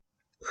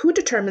Who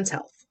Determines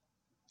Health?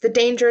 The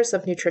Dangers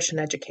of Nutrition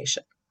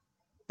Education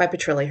by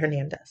Petrilli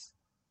Hernandez.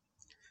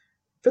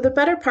 For the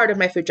better part of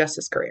my food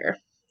justice career,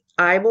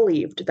 I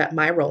believed that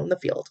my role in the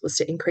field was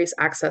to increase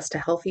access to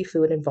healthy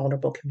food in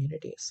vulnerable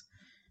communities.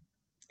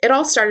 It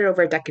all started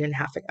over a decade and a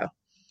half ago,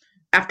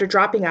 after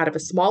dropping out of a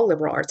small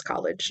liberal arts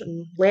college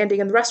and landing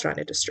in the restaurant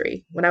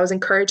industry when I was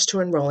encouraged to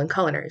enroll in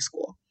culinary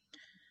school.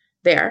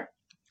 There,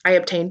 I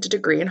obtained a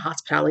degree in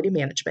hospitality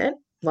management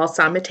while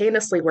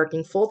simultaneously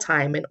working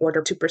full-time in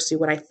order to pursue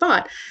what I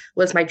thought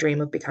was my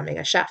dream of becoming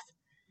a chef.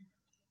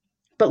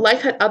 But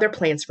life had other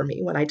plans for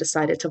me when I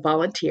decided to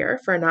volunteer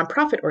for a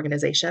nonprofit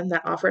organization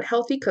that offered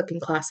healthy cooking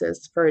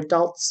classes for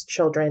adults,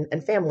 children,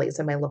 and families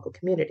in my local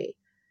community.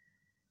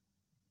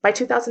 By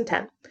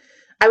 2010,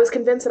 I was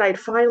convinced that I had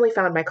finally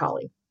found my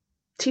calling,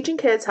 teaching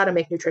kids how to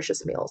make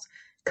nutritious meals,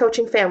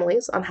 coaching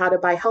families on how to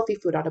buy healthy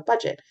food on a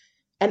budget,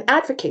 and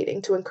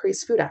advocating to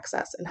increase food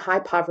access in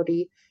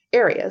high-poverty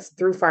areas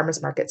through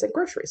farmers markets and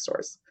grocery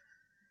stores.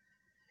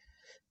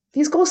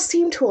 These goals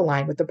seem to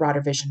align with the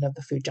broader vision of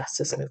the food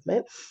justice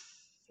movement,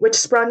 which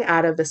sprung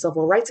out of the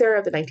civil rights era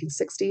of the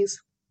 1960s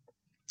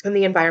and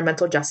the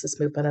environmental justice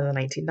movement in the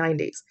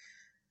 1990s.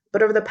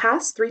 But over the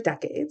past 3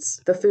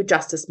 decades, the food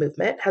justice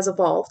movement has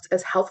evolved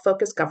as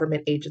health-focused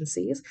government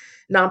agencies,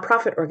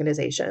 nonprofit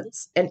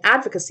organizations, and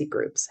advocacy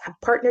groups have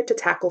partnered to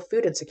tackle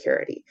food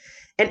insecurity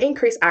and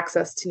increase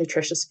access to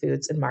nutritious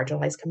foods in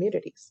marginalized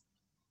communities.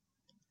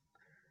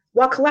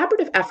 While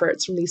collaborative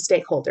efforts from these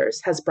stakeholders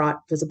has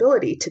brought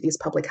visibility to these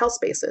public health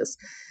spaces,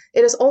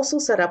 it has also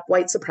set up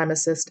white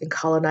supremacist and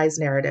colonized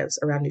narratives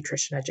around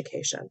nutrition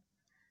education.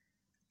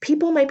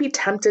 People might be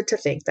tempted to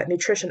think that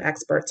nutrition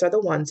experts are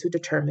the ones who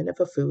determine if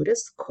a food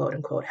is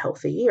quote-unquote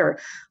healthy or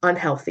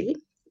unhealthy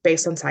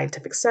based on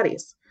scientific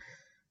studies.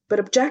 But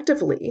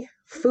objectively,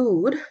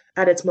 food,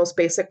 at its most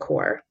basic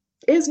core,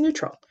 is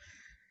neutral.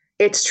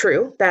 It's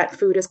true that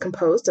food is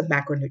composed of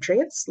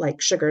macronutrients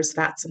like sugars,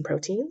 fats, and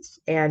proteins,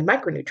 and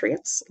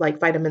micronutrients like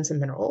vitamins and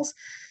minerals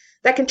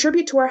that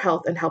contribute to our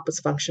health and help us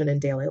function in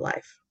daily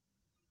life.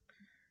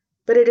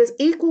 But it is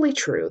equally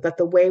true that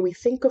the way we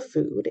think of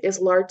food is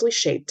largely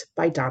shaped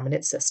by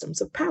dominant systems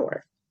of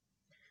power.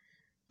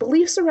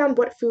 Beliefs around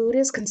what food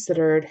is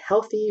considered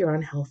healthy or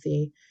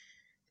unhealthy,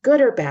 good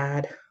or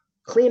bad,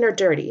 clean or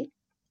dirty,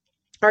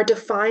 are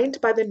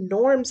defined by the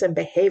norms and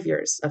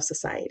behaviors of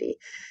society,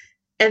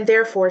 and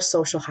therefore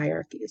social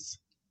hierarchies.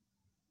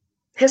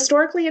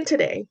 Historically and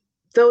today,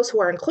 those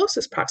who are in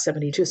closest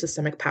proximity to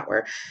systemic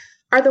power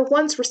are the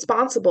ones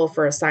responsible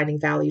for assigning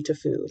value to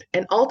food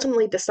and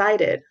ultimately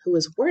decided who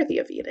is worthy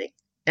of eating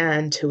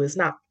and who is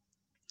not.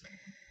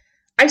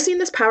 I've seen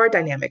this power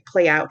dynamic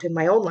play out in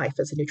my own life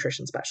as a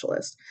nutrition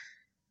specialist.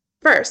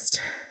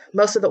 First,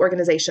 most of the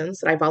organizations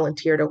that I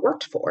volunteered or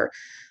worked for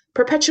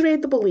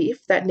perpetuated the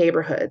belief that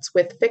neighborhoods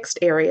with fixed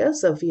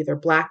areas of either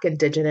Black,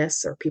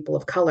 Indigenous, or people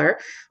of color,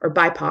 or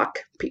BIPOC,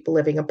 people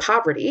living in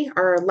poverty,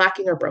 are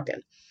lacking or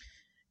broken,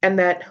 and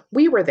that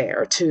we were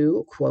there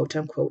to, quote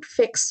unquote,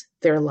 fix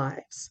their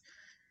lives.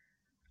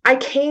 I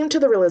came to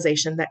the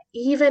realization that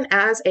even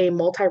as a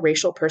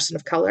multiracial person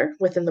of color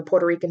within the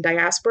Puerto Rican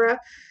diaspora,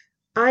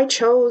 I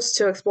chose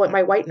to exploit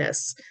my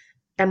whiteness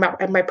and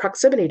my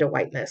proximity to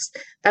whiteness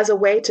as a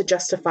way to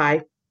justify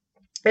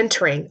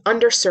entering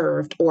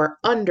underserved or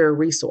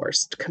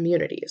under-resourced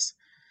communities.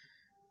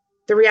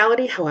 The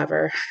reality,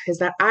 however, is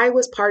that I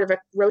was part of a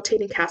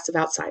rotating cast of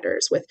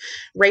outsiders with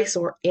race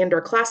or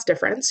class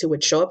difference who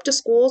would show up to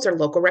schools or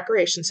local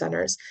recreation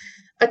centers,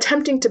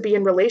 attempting to be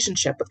in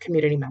relationship with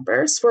community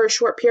members for a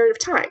short period of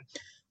time,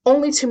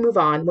 only to move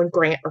on when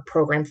grant or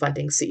program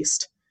funding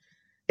ceased.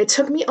 It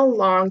took me a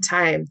long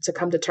time to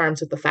come to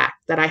terms with the fact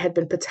that I had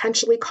been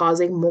potentially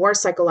causing more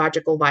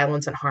psychological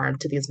violence and harm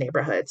to these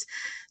neighborhoods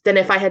than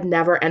if I had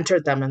never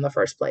entered them in the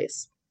first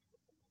place.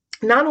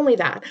 Not only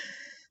that,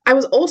 I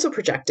was also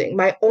projecting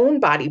my own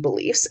body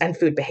beliefs and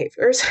food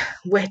behaviors,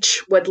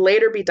 which would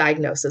later be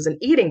diagnosed as an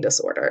eating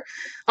disorder,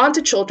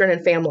 onto children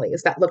and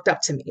families that looked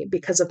up to me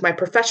because of my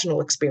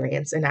professional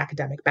experience and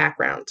academic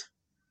background.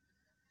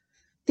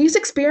 These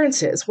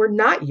experiences were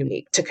not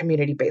unique to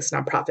community-based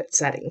nonprofit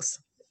settings.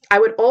 I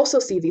would also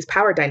see these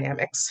power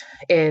dynamics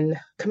in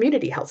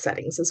community health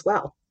settings as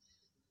well.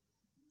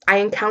 I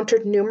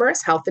encountered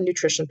numerous health and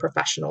nutrition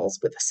professionals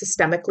with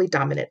systemically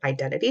dominant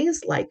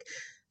identities like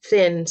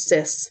thin,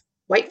 cis,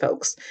 white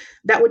folks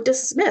that would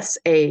dismiss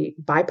a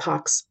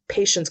BIPOC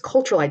patient's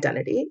cultural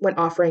identity when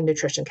offering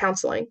nutrition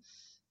counseling.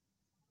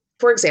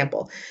 For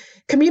example,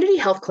 community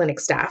health clinic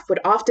staff would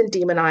often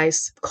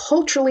demonize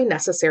culturally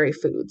necessary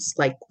foods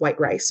like white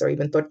rice or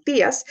even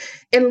tortillas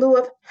in lieu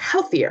of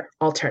healthier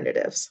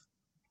alternatives.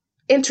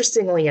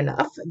 Interestingly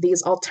enough,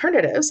 these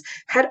alternatives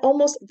had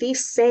almost the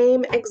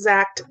same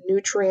exact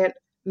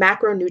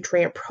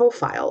macronutrient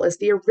profile as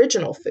the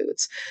original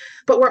foods,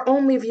 but were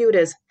only viewed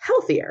as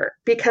healthier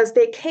because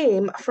they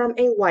came from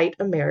a white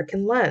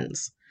American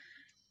lens.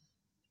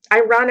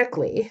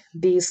 Ironically,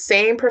 these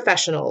same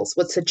professionals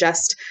would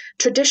suggest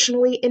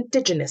traditionally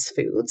indigenous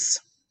foods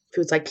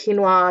like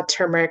quinoa,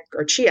 turmeric,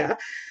 or chia,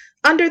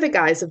 under the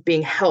guise of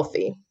being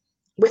healthy,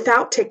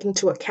 without taking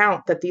into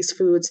account that these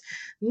foods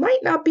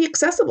might not be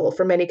accessible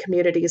for many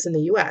communities in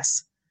the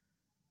US.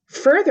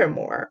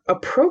 Furthermore,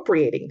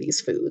 appropriating these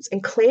foods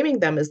and claiming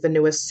them as the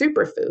newest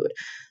superfood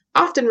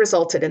often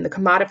resulted in the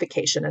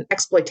commodification and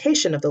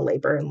exploitation of the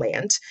labor and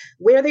land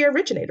where they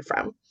originated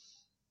from.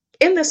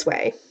 In this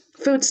way,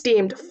 foods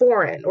deemed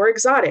foreign or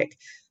exotic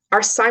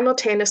are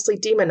simultaneously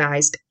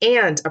demonized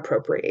and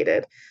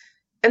appropriated.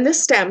 And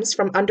this stems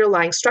from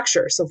underlying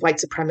structures of white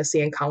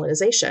supremacy and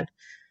colonization,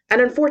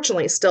 and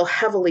unfortunately still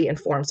heavily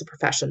informs the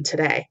profession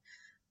today.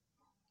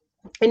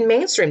 In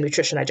mainstream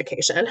nutrition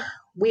education,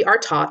 we are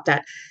taught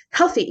that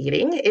healthy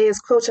eating is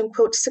quote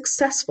unquote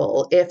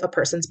successful if a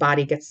person's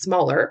body gets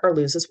smaller or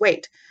loses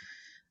weight.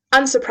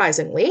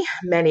 Unsurprisingly,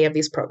 many of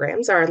these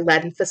programs are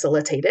led and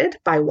facilitated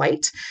by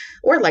white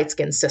or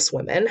light-skinned cis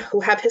women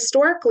who have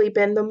historically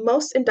been the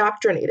most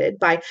indoctrinated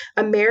by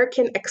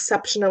American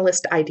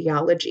exceptionalist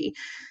ideology,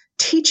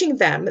 teaching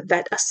them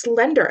that a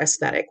slender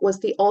aesthetic was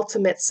the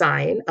ultimate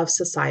sign of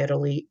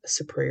societally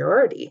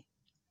superiority.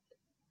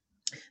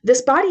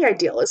 This body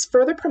ideal is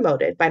further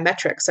promoted by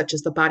metrics such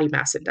as the body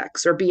mass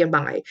index, or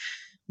BMI,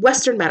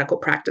 Western medical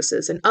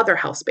practices, and other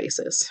health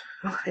spaces.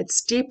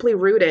 It's deeply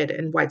rooted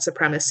in white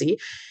supremacy,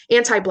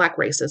 anti-Black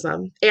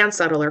racism, and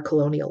settler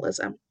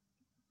colonialism.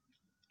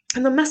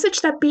 And the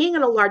message that being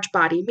in a large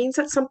body means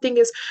that something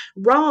is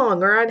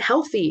wrong or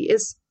unhealthy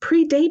is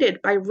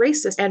predated by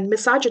racist and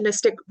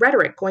misogynistic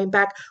rhetoric going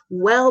back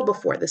well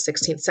before the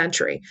 16th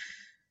century.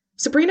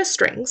 Sabrina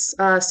Strings,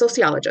 a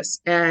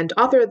sociologist and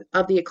author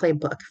of the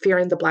acclaimed book,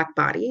 Fearing the Black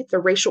Body, The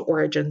Racial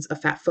Origins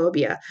of Fat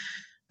Phobia,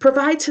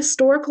 provides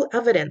historical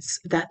evidence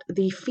that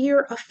the fear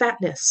of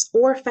fatness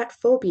or fat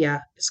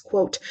phobia is,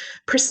 quote,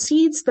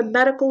 precedes the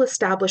medical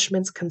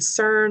establishment's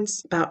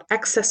concerns about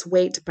excess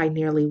weight by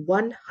nearly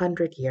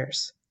 100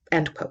 years,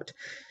 end quote.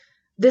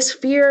 This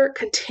fear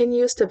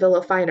continues to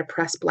vilify and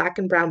oppress Black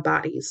and brown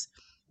bodies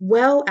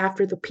well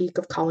after the peak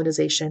of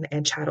colonization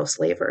and chattel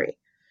slavery.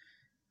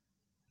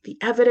 The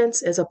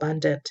evidence is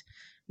abundant.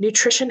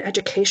 Nutrition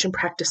education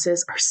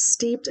practices are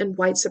steeped in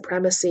white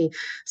supremacy,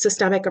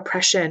 systemic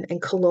oppression,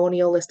 and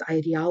colonialist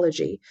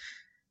ideology.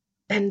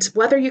 And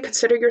whether you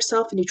consider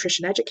yourself a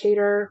nutrition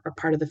educator or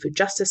part of the food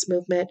justice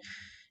movement,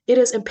 it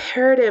is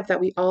imperative that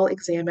we all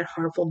examine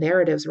harmful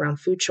narratives around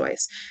food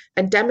choice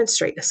and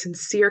demonstrate a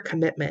sincere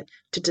commitment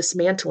to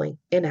dismantling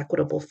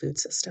inequitable food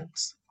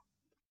systems.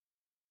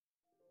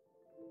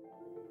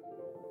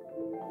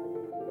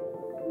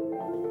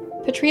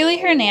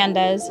 Petrilli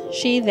Hernandez,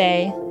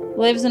 they,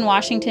 lives in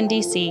Washington,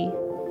 D.C.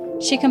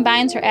 She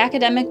combines her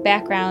academic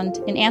background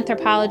in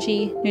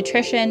anthropology,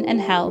 nutrition, and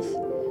health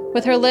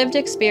with her lived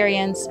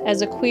experience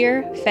as a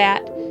queer,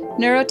 fat,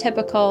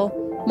 neurotypical,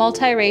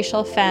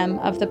 multiracial femme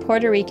of the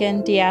Puerto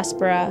Rican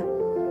diaspora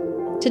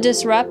to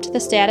disrupt the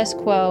status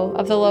quo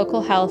of the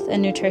local health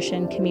and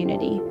nutrition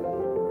community.